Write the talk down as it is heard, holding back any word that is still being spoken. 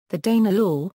The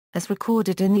Danelaw, as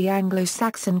recorded in the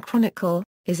Anglo-Saxon Chronicle,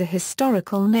 is a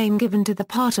historical name given to the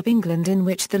part of England in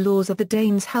which the laws of the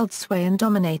Danes held sway and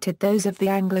dominated those of the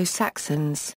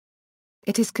Anglo-Saxons.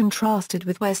 It is contrasted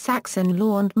with West Saxon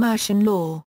law and Mercian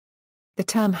law. The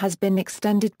term has been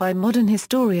extended by modern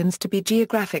historians to be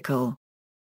geographical.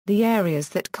 The areas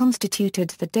that constituted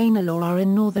the Danelaw are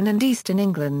in northern and eastern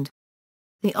England.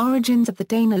 The origins of the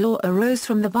Danelaw arose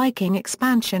from the Viking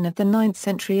expansion of the 9th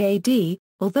century AD,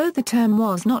 although the term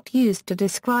was not used to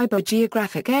describe a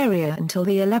geographic area until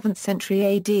the 11th century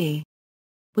AD.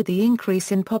 With the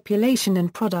increase in population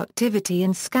and productivity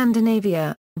in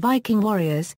Scandinavia, Viking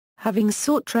warriors, having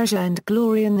sought treasure and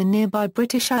glory in the nearby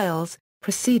British Isles,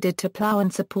 proceeded to plough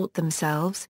and support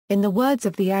themselves, in the words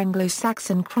of the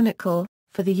Anglo-Saxon Chronicle,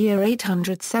 for the year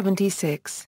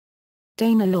 876.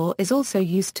 Danelaw is also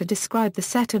used to describe the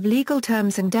set of legal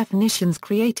terms and definitions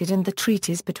created in the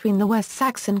treaties between the West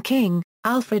Saxon king,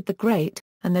 Alfred the Great,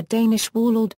 and the Danish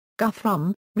warlord,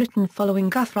 Guthrum, written following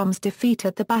Guthrum's defeat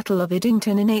at the Battle of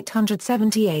Edington in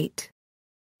 878.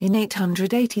 In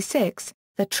 886,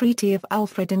 the Treaty of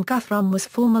Alfred and Guthrum was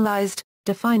formalized,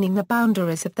 defining the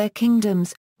boundaries of their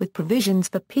kingdoms, with provisions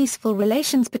for peaceful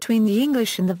relations between the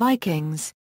English and the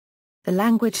Vikings. The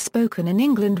language spoken in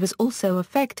England was also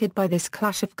affected by this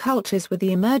clash of cultures with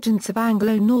the emergence of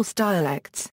Anglo-Norse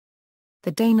dialects.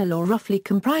 The Danelaw roughly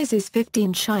comprises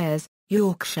 15 shires,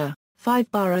 Yorkshire,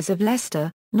 5 boroughs of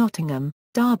Leicester, Nottingham,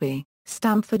 Derby,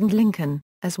 Stamford and Lincoln,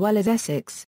 as well as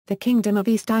Essex, the Kingdom of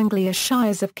East Anglia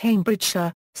shires of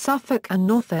Cambridgeshire, Suffolk and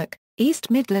Norfolk, East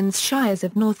Midlands shires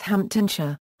of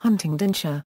Northamptonshire,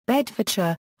 Huntingdonshire,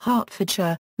 Bedfordshire,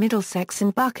 Hertfordshire, Middlesex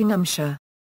and Buckinghamshire.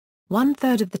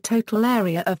 1/3 of the total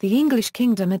area of the English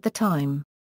kingdom at the time.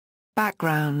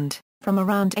 Background: from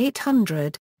around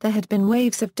 800, there had been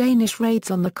waves of Danish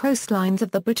raids on the coastlines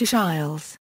of the British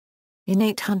Isles. In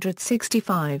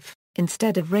 865,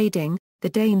 instead of raiding, the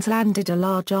Danes landed a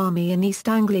large army in East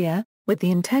Anglia, with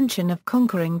the intention of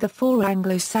conquering the 4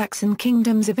 Anglo-Saxon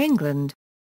kingdoms of England.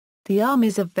 The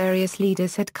armies of various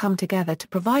leaders had come together to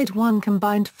provide one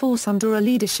combined force under a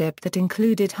leadership that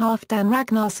included Halfdan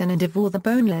Ragnarsson and Eivor the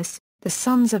Boneless, the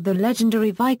sons of the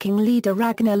legendary Viking leader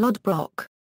Ragnar Lodbrok.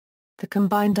 The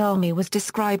combined army was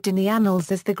described in the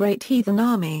annals as the Great Heathen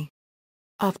Army.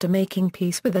 After making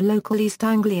peace with the local East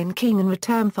Anglian king in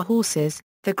return for horses,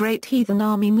 the Great Heathen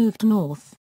Army moved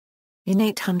north. In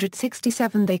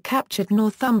 867 they captured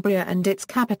Northumbria and its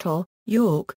capital,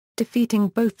 York, defeating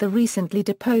both the recently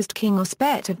deposed King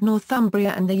Osbert of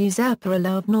Northumbria and the usurper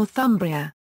Olav of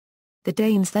Northumbria. The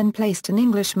Danes then placed an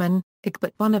Englishman,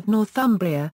 Egbert I of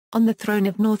Northumbria, on the throne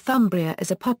of Northumbria as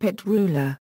a puppet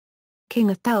ruler. King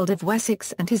Aetheld of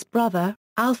Wessex and his brother,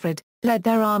 Alfred, led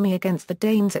their army against the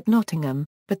Danes at Nottingham,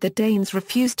 but the Danes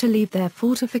refused to leave their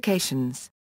fortifications.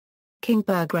 King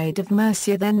Burgrade of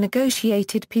Mercia then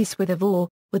negotiated peace with Eivor,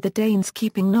 with the Danes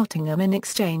keeping Nottingham in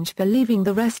exchange for leaving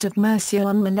the rest of Mercia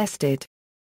unmolested.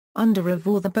 Under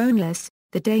Eivor the Boneless,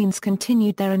 the Danes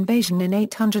continued their invasion in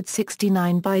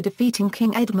 869 by defeating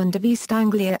King Edmund of East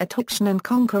Anglia at Hocton and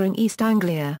conquering East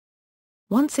Anglia.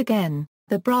 Once again,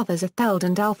 the brothers Aetheld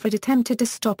and Alfred attempted to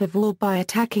stop Eivor by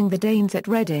attacking the Danes at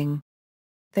Reading.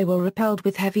 They were repelled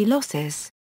with heavy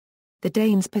losses. The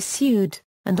Danes pursued,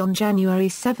 and on January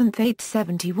 7,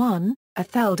 871,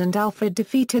 Aetheld and Alfred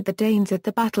defeated the Danes at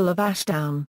the Battle of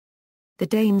Ashdown. The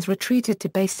Danes retreated to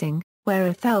Basing, where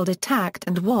Aetheld attacked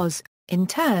and was, in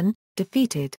turn,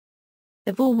 defeated.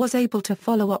 Eivor was able to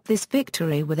follow up this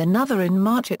victory with another in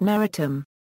March at Meritum.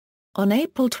 On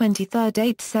April 23,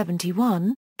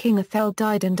 871, King Aetheld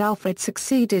died and Alfred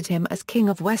succeeded him as King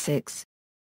of Wessex.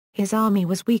 His army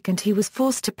was weak and he was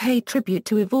forced to pay tribute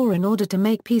to Eivor in order to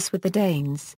make peace with the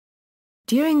Danes.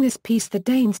 During this peace the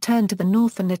Danes turned to the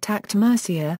north and attacked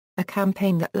Mercia, a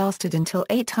campaign that lasted until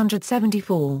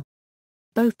 874.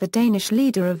 Both the Danish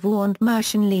leader Eivor and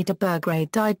Mercian leader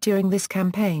Burgrade died during this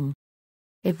campaign.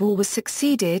 Eivor was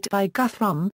succeeded by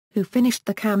Guthrum, who finished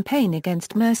the campaign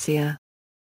against Mercia.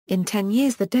 In 10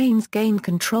 years the Danes gained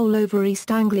control over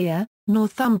East Anglia,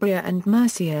 Northumbria and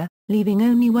Mercia, leaving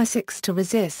only Wessex to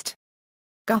resist.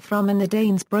 Guthrum and the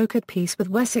Danes brokered peace with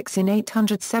Wessex in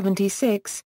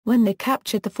 876, when they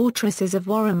captured the fortresses of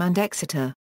Warham and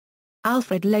Exeter.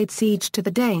 Alfred laid siege to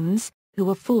the Danes, who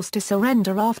were forced to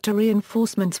surrender after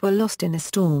reinforcements were lost in a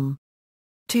storm.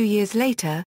 2 years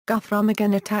later, Guthrum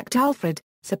again attacked Alfred,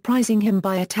 surprising him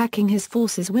by attacking his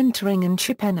forces wintering in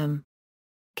Chippenham.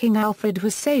 King Alfred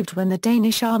was saved when the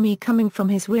Danish army coming from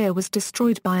his rear was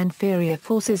destroyed by inferior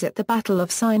forces at the Battle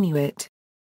of Sinuit.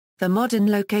 The modern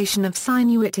location of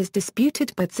Sinuit is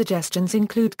disputed but suggestions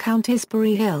include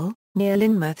Countisbury Hill, near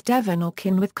Lynmouth, Devon or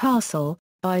Kinworth Castle,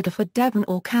 Bideford, Devon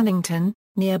or Cannington,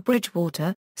 near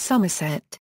Bridgewater,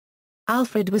 Somerset.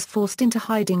 Alfred was forced into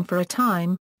hiding for a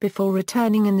time, before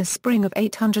returning in the spring of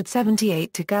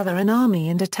 878 to gather an army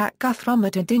and attack Guthrum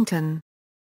at Addington.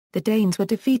 The Danes were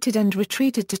defeated and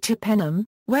retreated to Chippenham,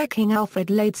 where King Alfred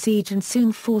laid siege and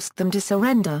soon forced them to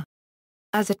surrender.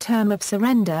 As a term of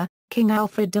surrender, King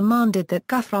Alfred demanded that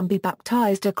Guthrum be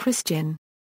baptized a Christian.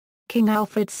 King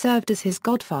Alfred served as his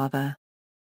godfather.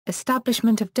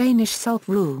 Establishment of Danish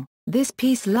self-rule. This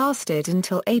peace lasted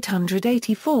until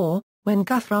 884, when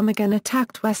Guthrum again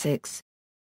attacked Wessex.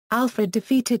 Alfred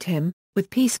defeated him, with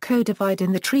peace codified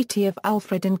in the Treaty of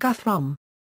Alfred and Guthrum.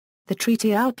 The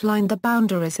treaty outlined the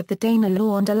boundaries of the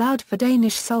Danelaw and allowed for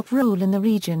Danish self-rule in the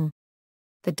region.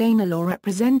 The Danelaw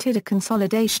represented a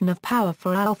consolidation of power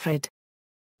for Alfred.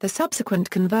 The subsequent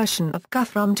conversion of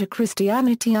Guthrum to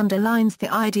Christianity underlines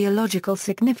the ideological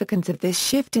significance of this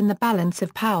shift in the balance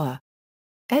of power.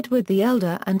 Edward the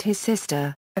Elder and his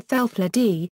sister,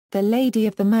 Aethelflaed, the Lady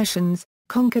of the Mercians,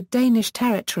 conquered Danish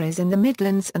territories in the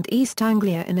Midlands and East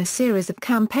Anglia in a series of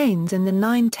campaigns in the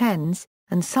 910s,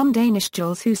 and some Danish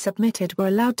Jarls who submitted were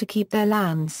allowed to keep their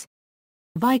lands.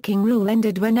 Viking rule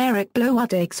ended when Eric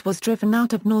Bloodhags was driven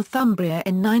out of Northumbria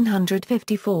in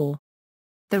 954.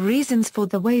 The reasons for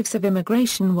the waves of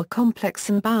immigration were complex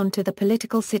and bound to the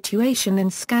political situation in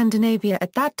Scandinavia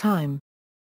at that time.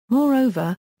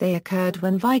 Moreover, they occurred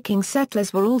when Viking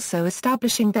settlers were also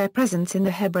establishing their presence in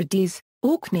the Hebrides,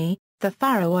 Orkney, the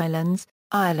Faroe Islands,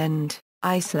 Ireland,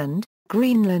 Iceland,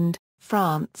 Greenland,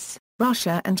 France,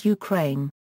 Russia and Ukraine.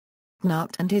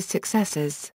 Cnut and his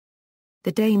successors.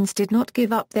 The Danes did not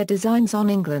give up their designs on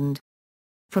England.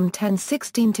 From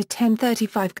 1016 to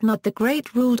 1035 Cnut the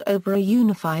Great ruled over a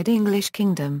unified English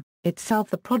kingdom, itself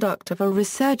the product of a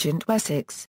resurgent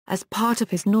Wessex, as part of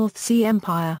his North Sea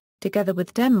Empire, together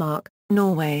with Denmark,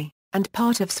 Norway, and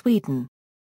part of Sweden.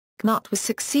 Cnut was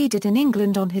succeeded in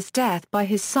England on his death by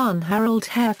his son Harold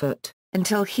Harefoot,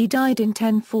 until he died in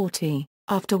 1040,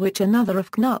 after which another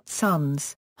of Cnut's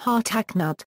sons,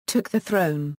 Harthacnut, took the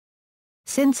throne.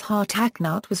 Since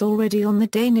Harthacnut was already on the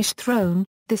Danish throne,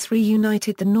 this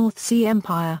reunited the North Sea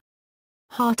Empire.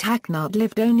 Harthacnut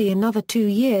lived only another 2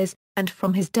 years, and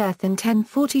from his death in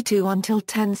 1042 until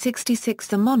 1066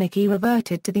 the monarchy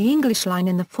reverted to the English line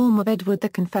in the form of Edward the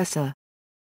Confessor.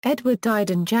 Edward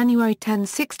died in January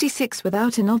 1066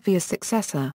 without an obvious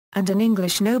successor, and an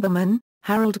English nobleman,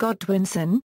 Harold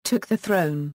Godwinson, took the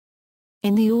throne.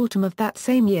 In the autumn of that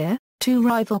same year, 2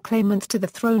 rival claimants to the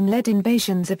throne led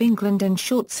invasions of England in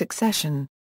short succession.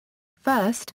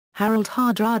 First, Harold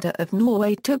Hardrada of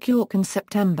Norway took York in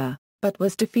September, but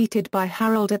was defeated by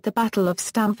Harold at the Battle of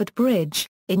Stamford Bridge,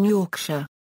 in Yorkshire.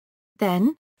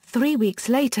 Then, 3 weeks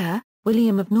later,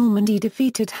 William of Normandy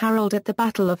defeated Harold at the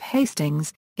Battle of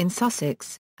Hastings, in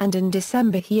Sussex, and in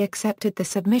December he accepted the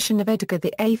submission of Edgar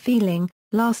the Atheling,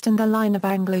 last in the line of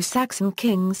Anglo-Saxon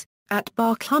kings, at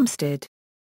Berkhamsted.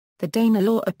 The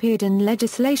Danelaw appeared in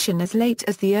legislation as late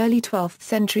as the early 12th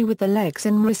century with the Legs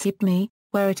in Recipe,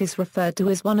 where it is referred to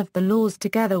as one of the laws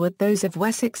together with those of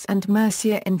Wessex and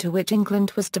Mercia into which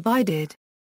England was divided.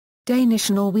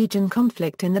 Danish-Norwegian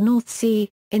conflict in the North Sea.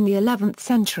 In the 11th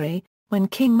century, when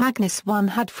King Magnus I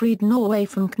had freed Norway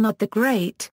from Cnut the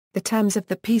Great, the terms of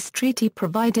the peace treaty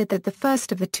provided that the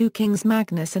first of the 2 kings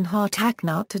Magnus and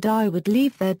Harthacnut to die would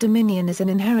leave their dominion as an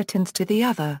inheritance to the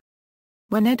other.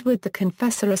 When Edward the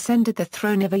Confessor ascended the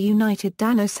throne of a united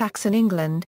Dano-Saxon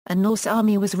England, a Norse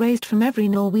army was raised from every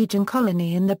Norwegian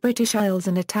colony in the British Isles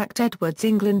and attacked Edward's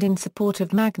England in support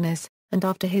of Magnus, and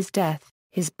after his death,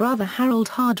 his brother Harold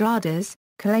Hardradas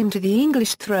claimed the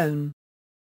English throne.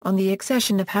 On the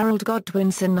accession of Harold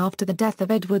Godwinson after the death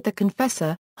of Edward the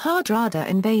Confessor, Hardrada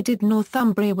invaded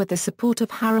Northumbria with the support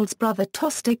of Harold's brother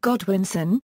Tostig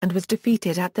Godwinson, and was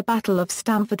defeated at the Battle of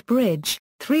Stamford Bridge,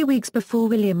 3 weeks before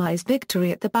William I's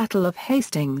victory at the Battle of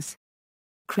Hastings.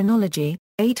 Chronology: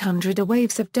 800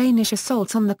 waves of Danish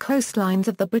assaults on the coastlines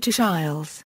of the British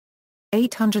Isles.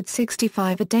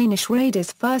 865 Danish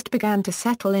raiders first began to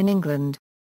settle in England.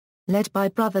 Led by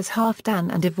brothers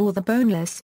Halfdan and Ivor the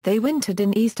Boneless, they wintered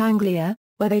in East Anglia,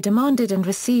 where they demanded and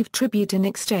received tribute in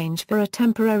exchange for a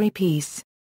temporary peace.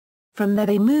 From there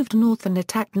they moved north and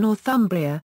attacked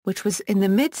Northumbria, which was in the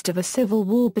midst of a civil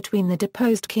war between the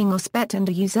deposed King Osbet and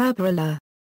a usurper Alla.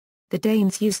 The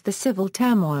Danes used the civil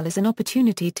turmoil as an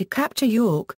opportunity to capture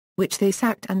York, which they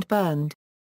sacked and burned.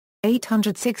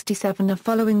 867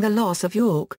 Following the loss of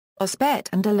York, Osbet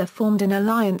and Alla formed an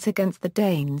alliance against the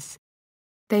Danes.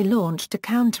 They launched a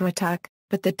counterattack,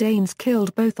 but the Danes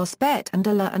killed both Osbet and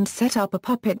Alla and set up a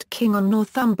puppet king on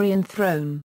Northumbrian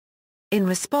throne. In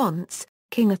response,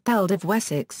 King Atheld of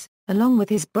Wessex, along with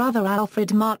his brother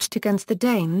Alfred, marched against the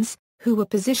Danes, who were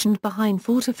positioned behind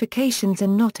fortifications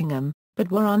in Nottingham,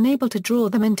 but were unable to draw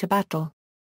them into battle.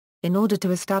 In order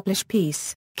to establish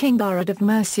peace, King Burrard of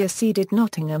Mercia ceded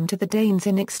Nottingham to the Danes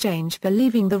in exchange for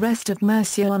leaving the rest of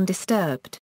Mercia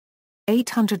undisturbed.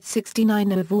 869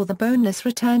 Eivor the Boneless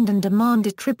returned and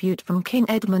demanded tribute from King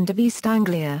Edmund of East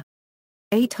Anglia.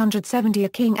 870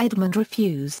 King Edmund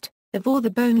refused. Eivor the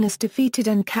Boneless defeated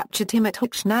and captured him at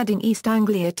Hoxne, adding East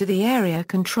Anglia to the area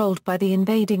controlled by the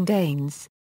invading Danes.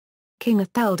 King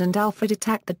Atheld and Alfred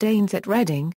attacked the Danes at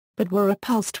Reading, but were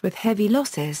repulsed with heavy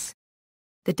losses.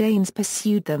 The Danes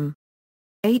pursued them.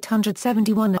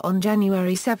 871 On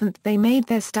January 7 they made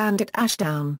their stand at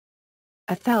Ashdown.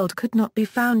 Atheld could not be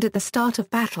found at the start of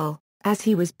battle, as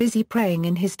he was busy praying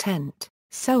in his tent,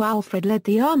 so Alfred led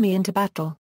the army into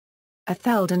battle.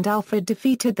 Atheld and Alfred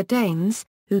defeated the Danes,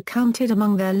 who counted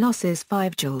among their losses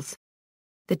 5 jewels.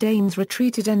 The Danes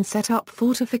retreated and set up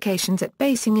fortifications at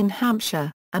Basing in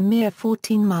Hampshire, a mere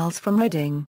 14 miles from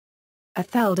Reading.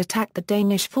 Atheld attacked the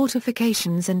Danish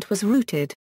fortifications and was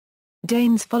routed.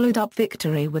 Danes followed up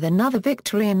victory with another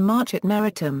victory in March at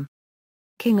Meritum.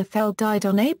 King Atheld died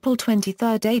on April 23,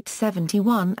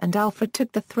 871, and Alfred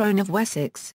took the throne of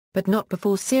Wessex, but not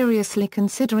before seriously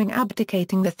considering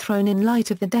abdicating the throne in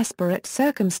light of the desperate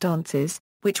circumstances,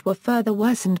 which were further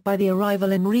worsened by the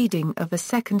arrival in Reading of a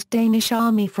second Danish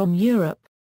army from Europe.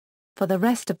 For the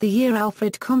rest of the year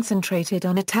Alfred concentrated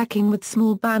on attacking with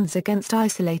small bands against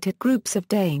isolated groups of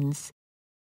Danes.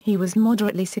 He was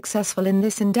moderately successful in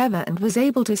this endeavour and was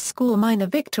able to score minor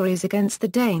victories against the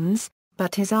Danes,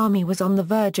 but his army was on the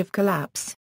verge of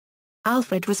collapse.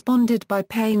 Alfred responded by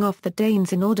paying off the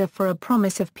Danes in order for a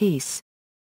promise of peace.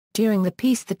 During the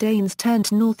peace the Danes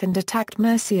turned north and attacked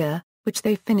Mercia, which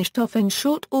they finished off in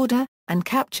short order, and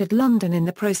captured London in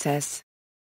the process.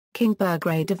 King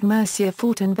Burgrade of Mercia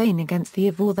fought in vain against the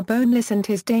Eivor the Boneless and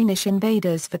his Danish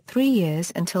invaders for 3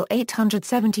 years until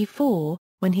 874,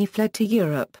 when he fled to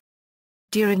Europe.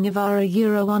 During Ivar's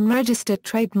unregistered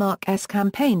trademark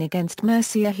campaign against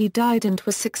Mercia he died and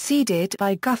was succeeded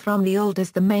by Guthrum the Old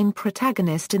as the main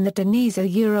protagonist in the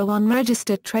Danelaw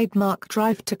unregistered trademark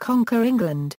drive to conquer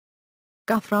England.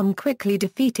 Guthrum quickly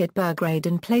defeated Burgrade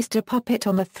and placed a puppet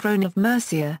on the throne of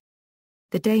Mercia.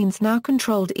 The Danes now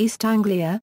controlled East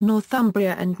Anglia,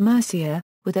 Northumbria and Mercia,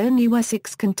 with only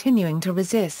Wessex continuing to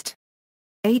resist.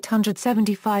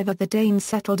 875 of the Danes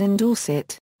settled in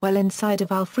Dorset, well inside of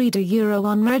Alfreda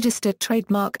unregistered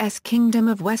trademark's Kingdom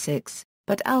of Wessex,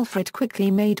 but Alfred quickly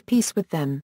made peace with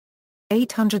them.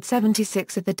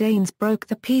 876 of the Danes broke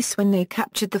the peace when they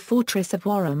captured the fortress of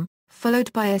Warham,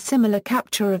 followed by a similar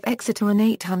capture of Exeter in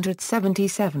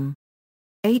 877.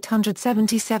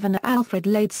 877 Alfred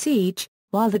laid siege,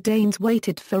 while the Danes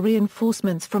waited for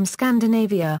reinforcements from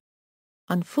Scandinavia.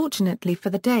 Unfortunately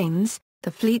for the Danes,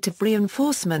 the fleet of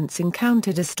reinforcements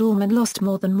encountered a storm and lost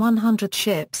more than 100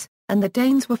 ships, and the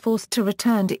Danes were forced to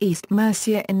return to East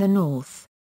Mercia in the north.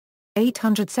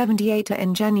 878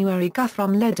 In January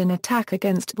Guthrum led an attack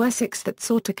against Wessex that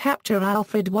sought to capture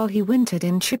Alfred while he wintered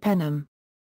in Chippenham.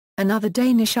 Another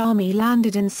Danish army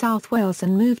landed in South Wales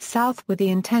and moved south with the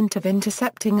intent of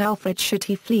intercepting Alfred should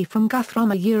he flee from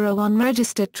Guthrum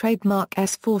unregistered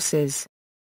trademark's forces.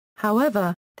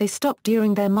 However, they stopped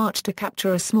during their march to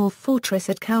capture a small fortress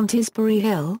at Countisbury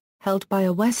Hill, held by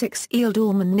a Wessex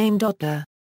ealdorman named Odda.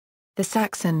 The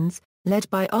Saxons, led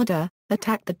by Odda,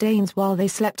 attacked the Danes while they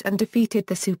slept and defeated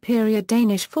the superior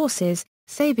Danish forces,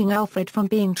 saving Alfred from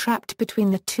being trapped between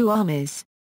the two armies.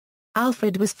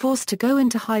 Alfred was forced to go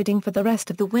into hiding for the rest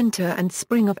of the winter and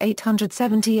spring of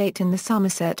 878 in the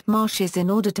Somerset marshes in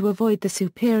order to avoid the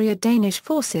superior Danish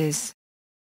forces.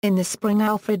 In the spring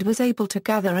Alfred was able to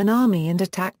gather an army and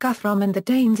attack Guthrum and the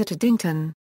Danes at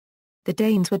Addington. The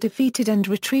Danes were defeated and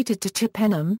retreated to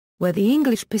Chippenham, where the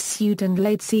English pursued and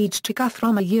laid siege to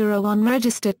Guthrum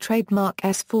unregistered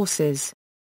trademark's forces.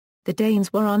 The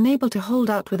Danes were unable to hold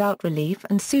out without relief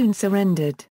and soon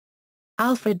surrendered.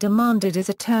 Alfred demanded as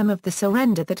a term of the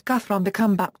surrender that Guthrum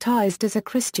become baptized as a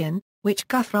Christian, which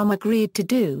Guthrum agreed to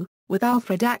do, with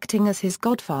Alfred acting as his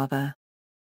godfather.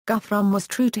 Guthrum was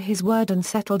true to his word and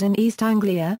settled in East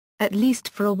Anglia, at least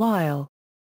for a while.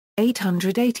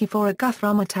 884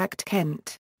 Guthrum attacked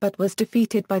Kent, but was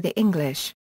defeated by the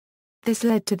English. This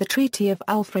led to the Treaty of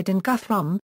Alfred and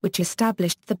Guthrum, which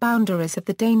established the boundaries of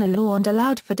the Danelaw and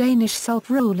allowed for Danish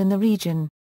self-rule in the region.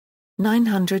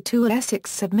 902 Essex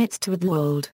submits to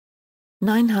Aedwald.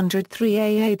 903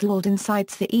 Aedwald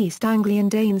incites the East Anglian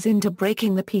Danes into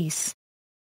breaking the peace.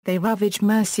 They ravaged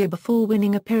Mercia before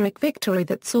winning a Pyrrhic victory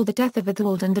that saw the death of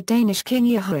Aedwald and the Danish king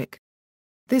Eohric.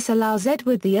 This allows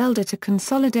Edward the Elder to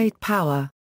consolidate power.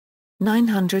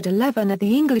 911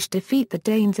 The English defeat the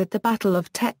Danes at the Battle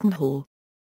of Tettenhall.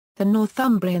 The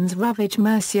Northumbrians ravage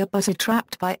Mercia but are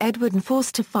trapped by Edward and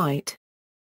forced to fight.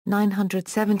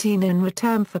 917 In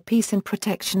return for peace and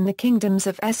protection the kingdoms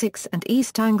of Essex and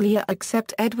East Anglia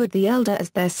accept Edward the Elder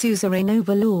as their suzerain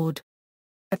overlord.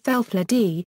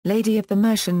 Aethelflaed, Lady of the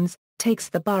Mercians, takes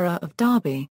the borough of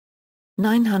Derby.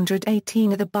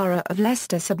 918 The borough of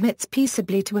Leicester submits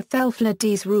peaceably to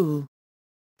Aethelflaed's rule.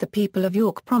 The people of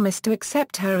York promise to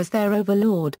accept her as their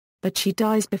overlord, but she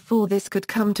dies before this could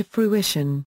come to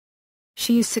fruition.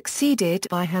 She is succeeded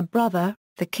by her brother,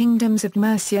 the kingdoms of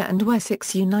Mercia and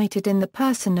Wessex united in the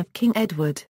person of King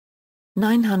Edward.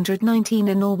 919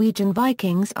 The Norwegian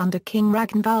Vikings under King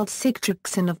Ragnvald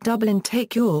Sigtryggsson of Dublin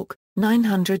take York.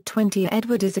 920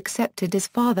 Edward is accepted as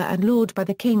father and lord by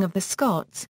the King of the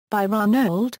Scots, by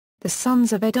Ranald, the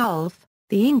sons of Edulf,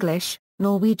 the English,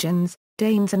 Norwegians,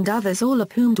 Danes and others all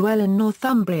of whom dwell in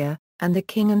Northumbria, and the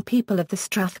king and people of the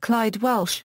Strathclyde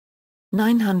Welsh.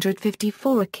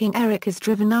 954 King Eric is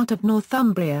driven out of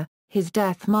Northumbria, his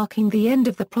death marking the end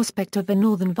of the prospect of a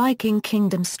northern Viking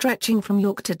kingdom stretching from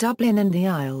York to Dublin and the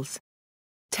Isles.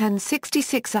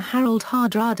 1066 Harold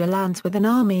Hardrada lands with an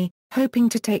army, hoping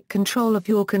to take control of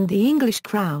York and the English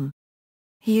crown.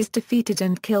 He is defeated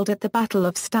and killed at the Battle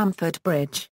of Stamford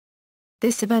Bridge.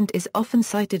 This event is often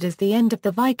cited as the end of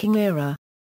the Viking era.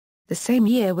 The same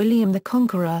year William the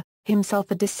Conqueror, himself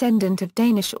a descendant of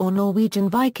Danish or Norwegian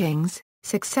Vikings,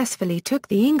 successfully took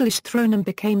the English throne and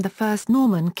became the first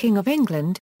Norman king of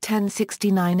England.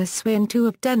 1069 Sweyn II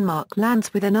of Denmark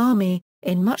lands with an army,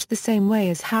 in much the same way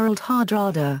as Harold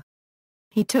Hardrada.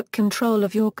 He took control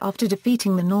of York after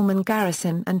defeating the Norman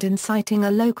garrison and inciting a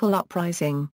local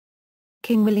uprising.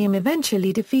 King William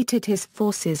eventually defeated his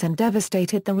forces and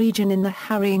devastated the region in the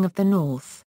harrying of the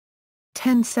north.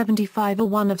 1075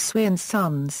 One of Sweyn's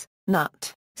sons,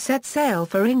 Nut, set sail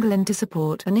for England to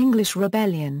support an English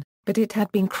rebellion, but it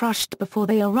had been crushed before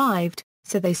they arrived,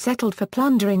 so they settled for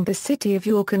plundering the city of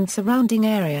York and surrounding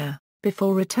area,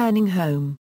 before returning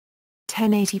home.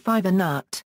 1085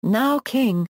 Nut, now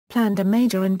king, planned a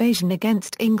major invasion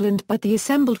against England but the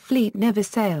assembled fleet never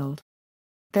sailed.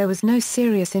 There was no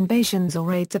serious invasions or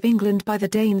raids of England by the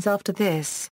Danes after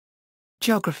this.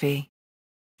 Geography.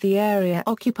 The area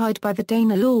occupied by the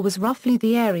Danelaw was roughly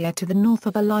the area to the north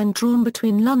of a line drawn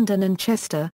between London and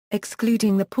Chester,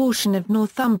 excluding the portion of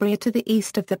Northumbria to the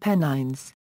east of the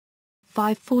Pennines.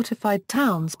 5 fortified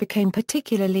towns became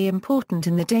particularly important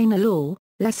in the Danelaw: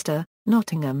 Leicester,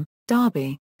 Nottingham,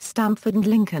 Derby, Stamford and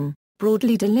Lincoln,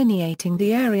 broadly delineating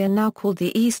the area now called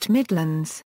the East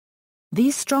Midlands.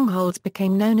 These strongholds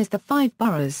became known as the Five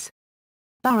Boroughs.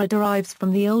 Borough derives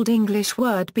from the Old English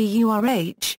word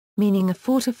burh, meaning a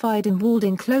fortified and walled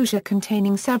enclosure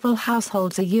containing several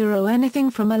households,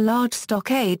 anything from a large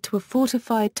stockade to a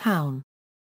fortified town.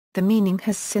 The meaning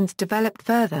has since developed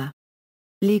further.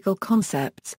 Legal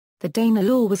concepts. The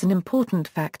Danelaw was an important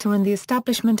factor in the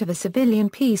establishment of a civilian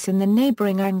peace in the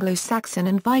neighbouring Anglo-Saxon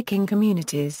and Viking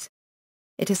communities.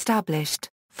 It established,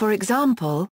 for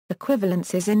example,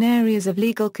 equivalences in areas of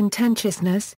legal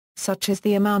contentiousness, such as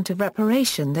the amount of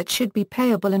reparation that should be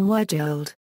payable and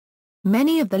wyrgeld.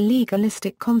 Many of the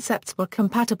legalistic concepts were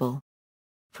compatible.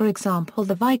 For example,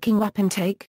 the Viking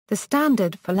wapentake, the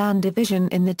standard for land division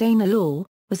in the Danelaw,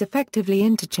 was effectively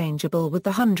interchangeable with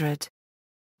the hundred.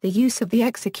 The use of the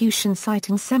execution site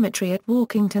and cemetery at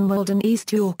Walkington Wold in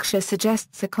East Yorkshire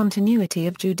suggests a continuity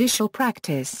of judicial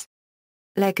practice.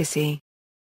 Legacy.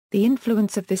 The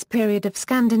influence of this period of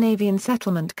Scandinavian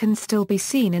settlement can still be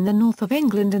seen in the north of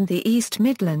England and the East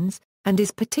Midlands, and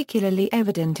is particularly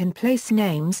evident in place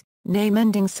names, name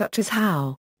endings such as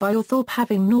Howe, by or Thorpe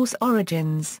having Norse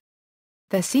origins.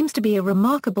 There seems to be a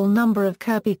remarkable number of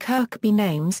Kirkby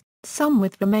names, some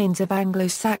with remains of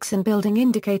Anglo-Saxon building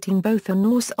indicating both a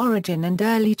Norse origin and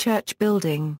early church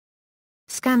building.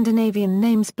 Scandinavian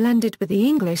names blended with the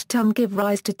English tongue give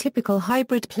rise to typical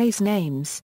hybrid place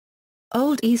names.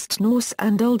 Old East Norse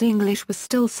and Old English was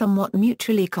still somewhat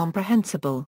mutually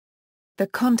comprehensible. The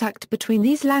contact between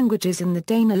these languages in the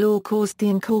Danelaw caused the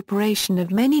incorporation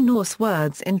of many Norse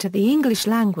words into the English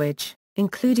language,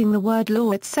 including the word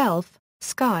law itself,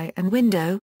 sky and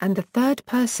window, and the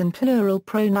third-person plural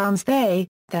pronouns they,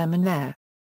 them and their.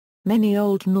 Many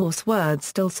Old Norse words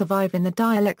still survive in the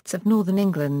dialects of northern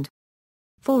England.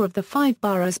 4 of the 5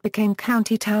 boroughs became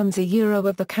county towns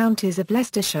of the counties of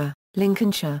Leicestershire,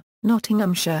 Lincolnshire,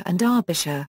 Nottinghamshire and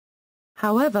Derbyshire.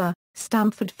 However,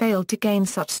 Stamford failed to gain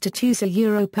such status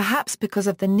perhaps because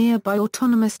of the nearby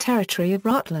autonomous territory of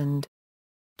Rutland.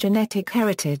 Genetic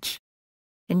heritage.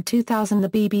 In 2000 the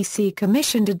BBC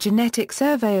commissioned a genetic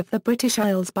survey of the British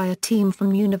Isles by a team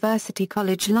from University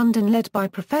College London led by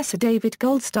Professor David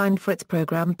Goldstein for its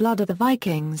programme Blood of the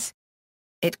Vikings.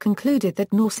 It concluded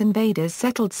that Norse invaders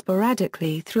settled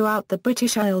sporadically throughout the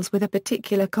British Isles with a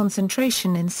particular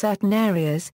concentration in certain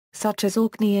areas, such as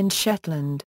Orkney and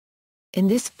Shetland. In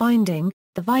this finding,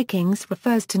 the Vikings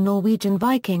refers to Norwegian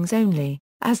Vikings only,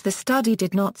 as the study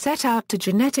did not set out to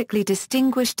genetically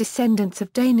distinguish descendants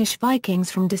of Danish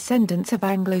Vikings from descendants of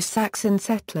Anglo-Saxon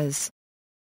settlers.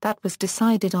 That was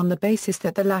decided on the basis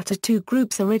that the latter two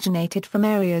groups originated from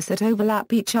areas that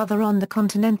overlap each other on the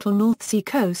continental North Sea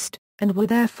coast, and were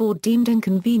therefore deemed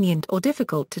inconvenient or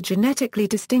difficult to genetically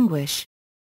distinguish.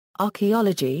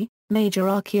 Archaeology. Major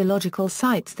archaeological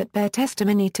sites that bear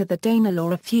testimony to the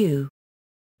Danelaw are few.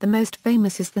 The most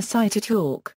famous is the site at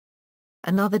York.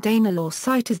 Another Danelaw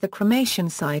site is the cremation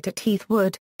site at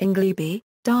Heathwood, Ingleby,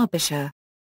 Derbyshire.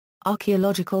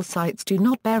 Archaeological sites do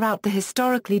not bear out the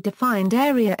historically defined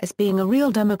area as being a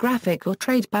real demographic or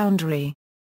trade boundary.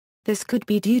 This could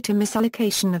be due to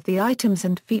misallocation of the items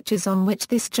and features on which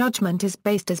this judgment is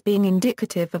based as being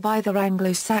indicative of either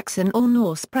Anglo-Saxon or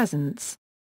Norse presence.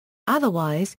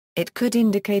 Otherwise, it could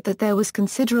indicate that there was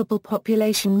considerable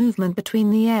population movement between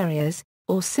the areas,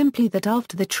 or simply that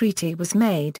after the treaty was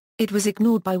made, it was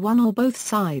ignored by one or both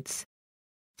sides.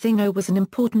 Thingho was an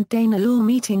important Danelaw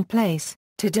meeting place,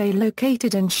 today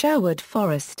located in Sherwood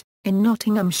Forest, in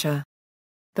Nottinghamshire.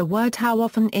 The word how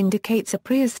often indicates a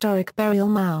prehistoric burial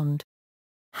mound.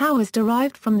 How is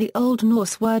derived from the Old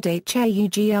Norse word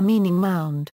hauga meaning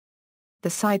mound. The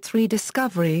site's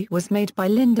rediscovery was made by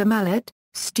Linda Mallet,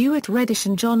 Stuart Reddish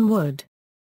and John Wood.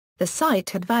 The site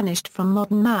had vanished from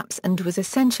modern maps and was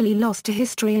essentially lost to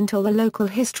history until the local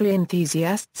history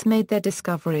enthusiasts made their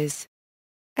discoveries.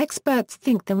 Experts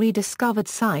think the rediscovered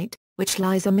site, which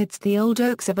lies amidst the old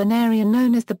oaks of an area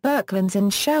known as the Birklands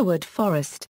in Sherwood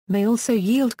Forest, may also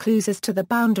yield clues as to the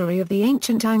boundary of the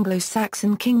ancient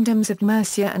Anglo-Saxon kingdoms of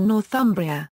Mercia and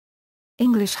Northumbria.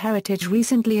 English Heritage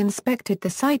recently inspected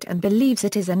the site and believes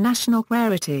it is a national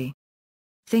rarity.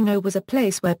 Thingho was a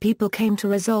place where people came to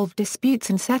resolve disputes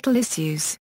and settle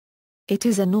issues. It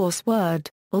is a Norse word,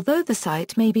 although the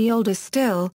site may be older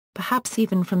still, perhaps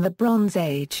even from the Bronze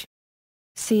Age.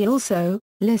 See also,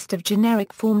 List of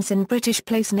generic forms in British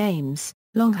place names,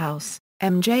 Longhouse,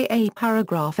 MJA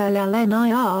paragraph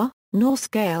LLNIR, Norse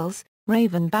Gales,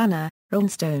 Raven Banner,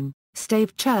 Ronstone,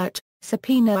 Stave Church,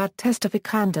 Subpoena ad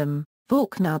testificandum,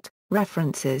 Vorknut,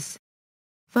 references.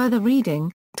 Further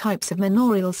reading, Types of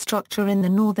Manorial Structure in the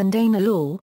Northern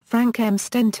Danelaw, Frank M.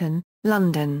 Stenton,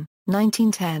 London,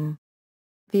 1910.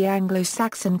 The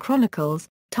Anglo-Saxon Chronicles,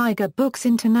 Tiger Books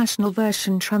International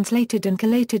Version translated and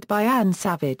collated by Anne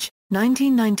Savage,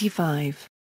 1995.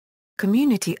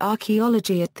 Community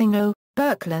Archaeology at Thingho,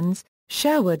 Birklands,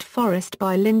 Sherwood Forest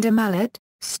by Linda Mallet,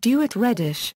 Stuart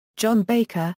Reddish, John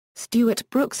Baker, Stuart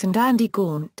Brooks and Andy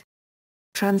Gaunt.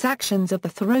 Transactions of the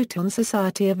Thoroton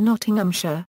Society of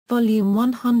Nottinghamshire, Volume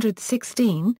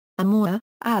 116, Amor,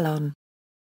 Alon.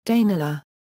 Danelaw.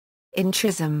 In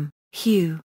Chisholm,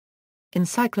 Hugh.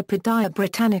 Encyclopædia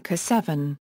Britannica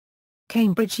 7.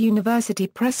 Cambridge University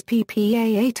Press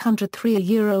PPA 803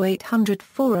 Euro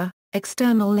 804,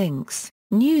 external links,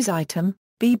 news item,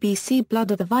 BBC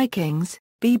Blood of the Vikings,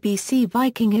 BBC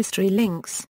Viking history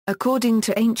links, according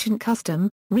to ancient custom,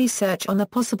 research on the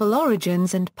possible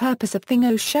origins and purpose of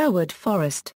Thingho Sherwood Forest.